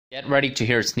Get ready to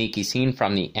hear a sneaky scene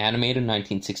from the animated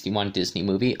 1961 Disney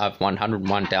movie of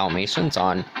 101 Dalmatians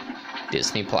on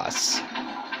Disney+.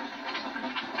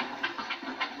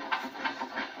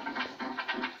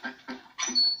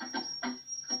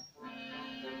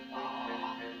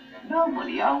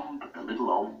 Nobody home but the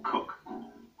little old cook.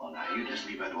 Well, now, you just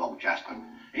leave her to old Jasper.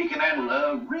 He can handle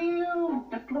her real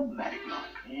diplomatic like.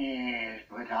 Yes,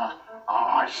 but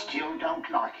I still don't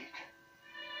like it.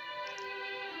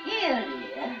 Here,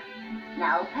 dear.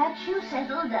 Now, perhaps you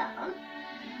settle down.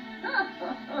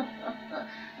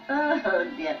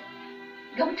 Oh, dear.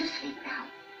 Go to sleep now.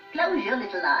 Close your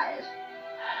little eyes.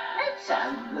 That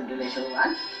sounds good, little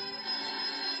one.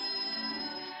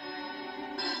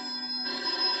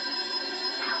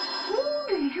 Who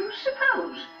do you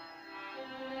suppose?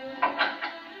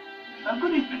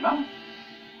 Good evening, Mum.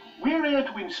 We're here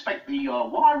to inspect the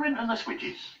wiring and the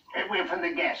switches. We're from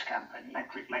the gas company.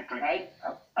 Electric. Hey?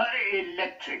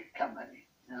 Electric company.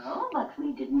 No, but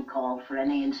we didn't call for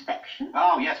any inspection.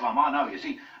 Oh, yes, Mum, I know. You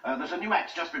see, there's a new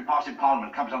act's just been passed in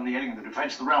Parliament. Comes on the heading of the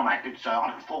Defence of the Realm Act. It's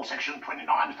Article 4, Section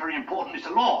 29. It's very important. It's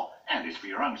a law. And it's for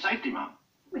your own safety, Mum.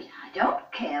 Well, I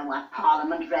don't care what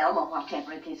Parliament realm or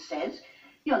whatever it is says.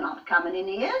 You're not coming in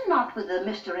here, not with the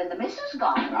Mr. and the Mrs.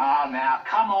 gone. Oh, now,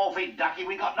 come off it, Ducky.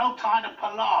 We got no time to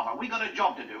palaver. We got a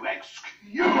job to do.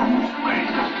 Excuse me.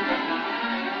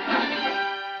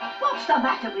 What's the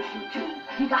matter with you two?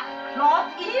 You got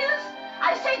cloth ears?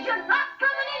 I said you're not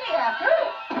coming in here.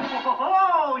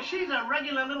 Oh, she's a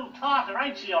regular little tartar,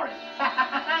 ain't she, Ori?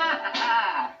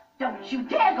 Don't you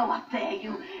dare go up there,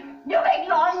 you big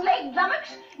long-legged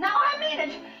lummox. Now I mean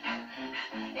it.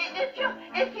 If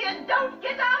you don't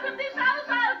get out of this house,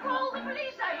 I'll call the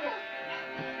police on you.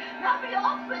 Now be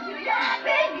off with you,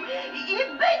 you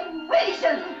big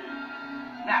weasel.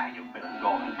 Now you've been and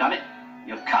gone and done it.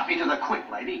 You've cut me to the quick,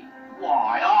 lady.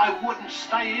 Why, I wouldn't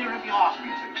stay here if you asked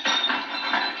me to.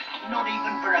 Not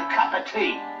even for a cup of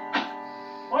tea.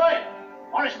 Oi,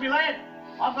 Horace, me lad,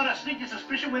 I've got a sneaky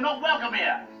suspicion we're not welcome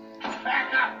here.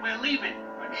 Back up, we're leaving.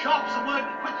 And sharp's the word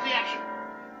and quick's the action.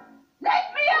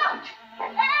 Let me out!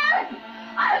 Help!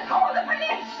 I'll call the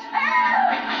police!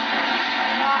 Help!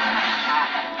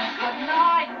 Good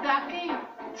night, Ducky.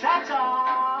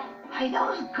 Ta-ta. Why,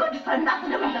 those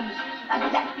good-for-nothing hoodlums,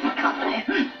 electric company.